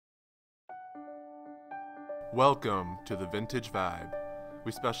Welcome to the Vintage Vibe.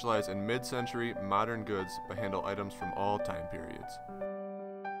 We specialize in mid-century modern goods but handle items from all time periods.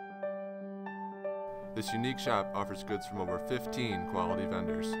 This unique shop offers goods from over 15 quality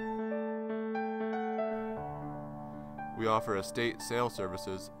vendors. We offer estate sale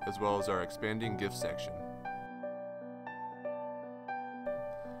services as well as our expanding gift section.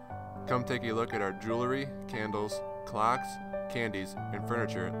 Come take a look at our jewelry, candles, clocks, candies, and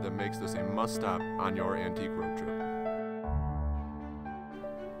furniture that makes this a must-stop on your antique road trip.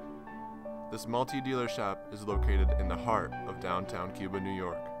 This multi-dealer shop is located in the heart of downtown Cuba, New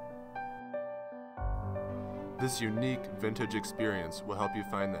York. This unique vintage experience will help you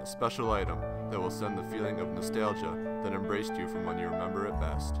find that special item that will send the feeling of nostalgia that embraced you from when you remember it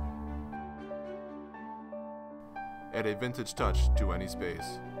best. Add a vintage touch to any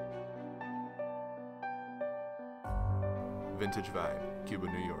space. Vintage Vibe, Cuba,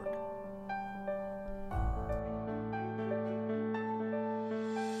 New York.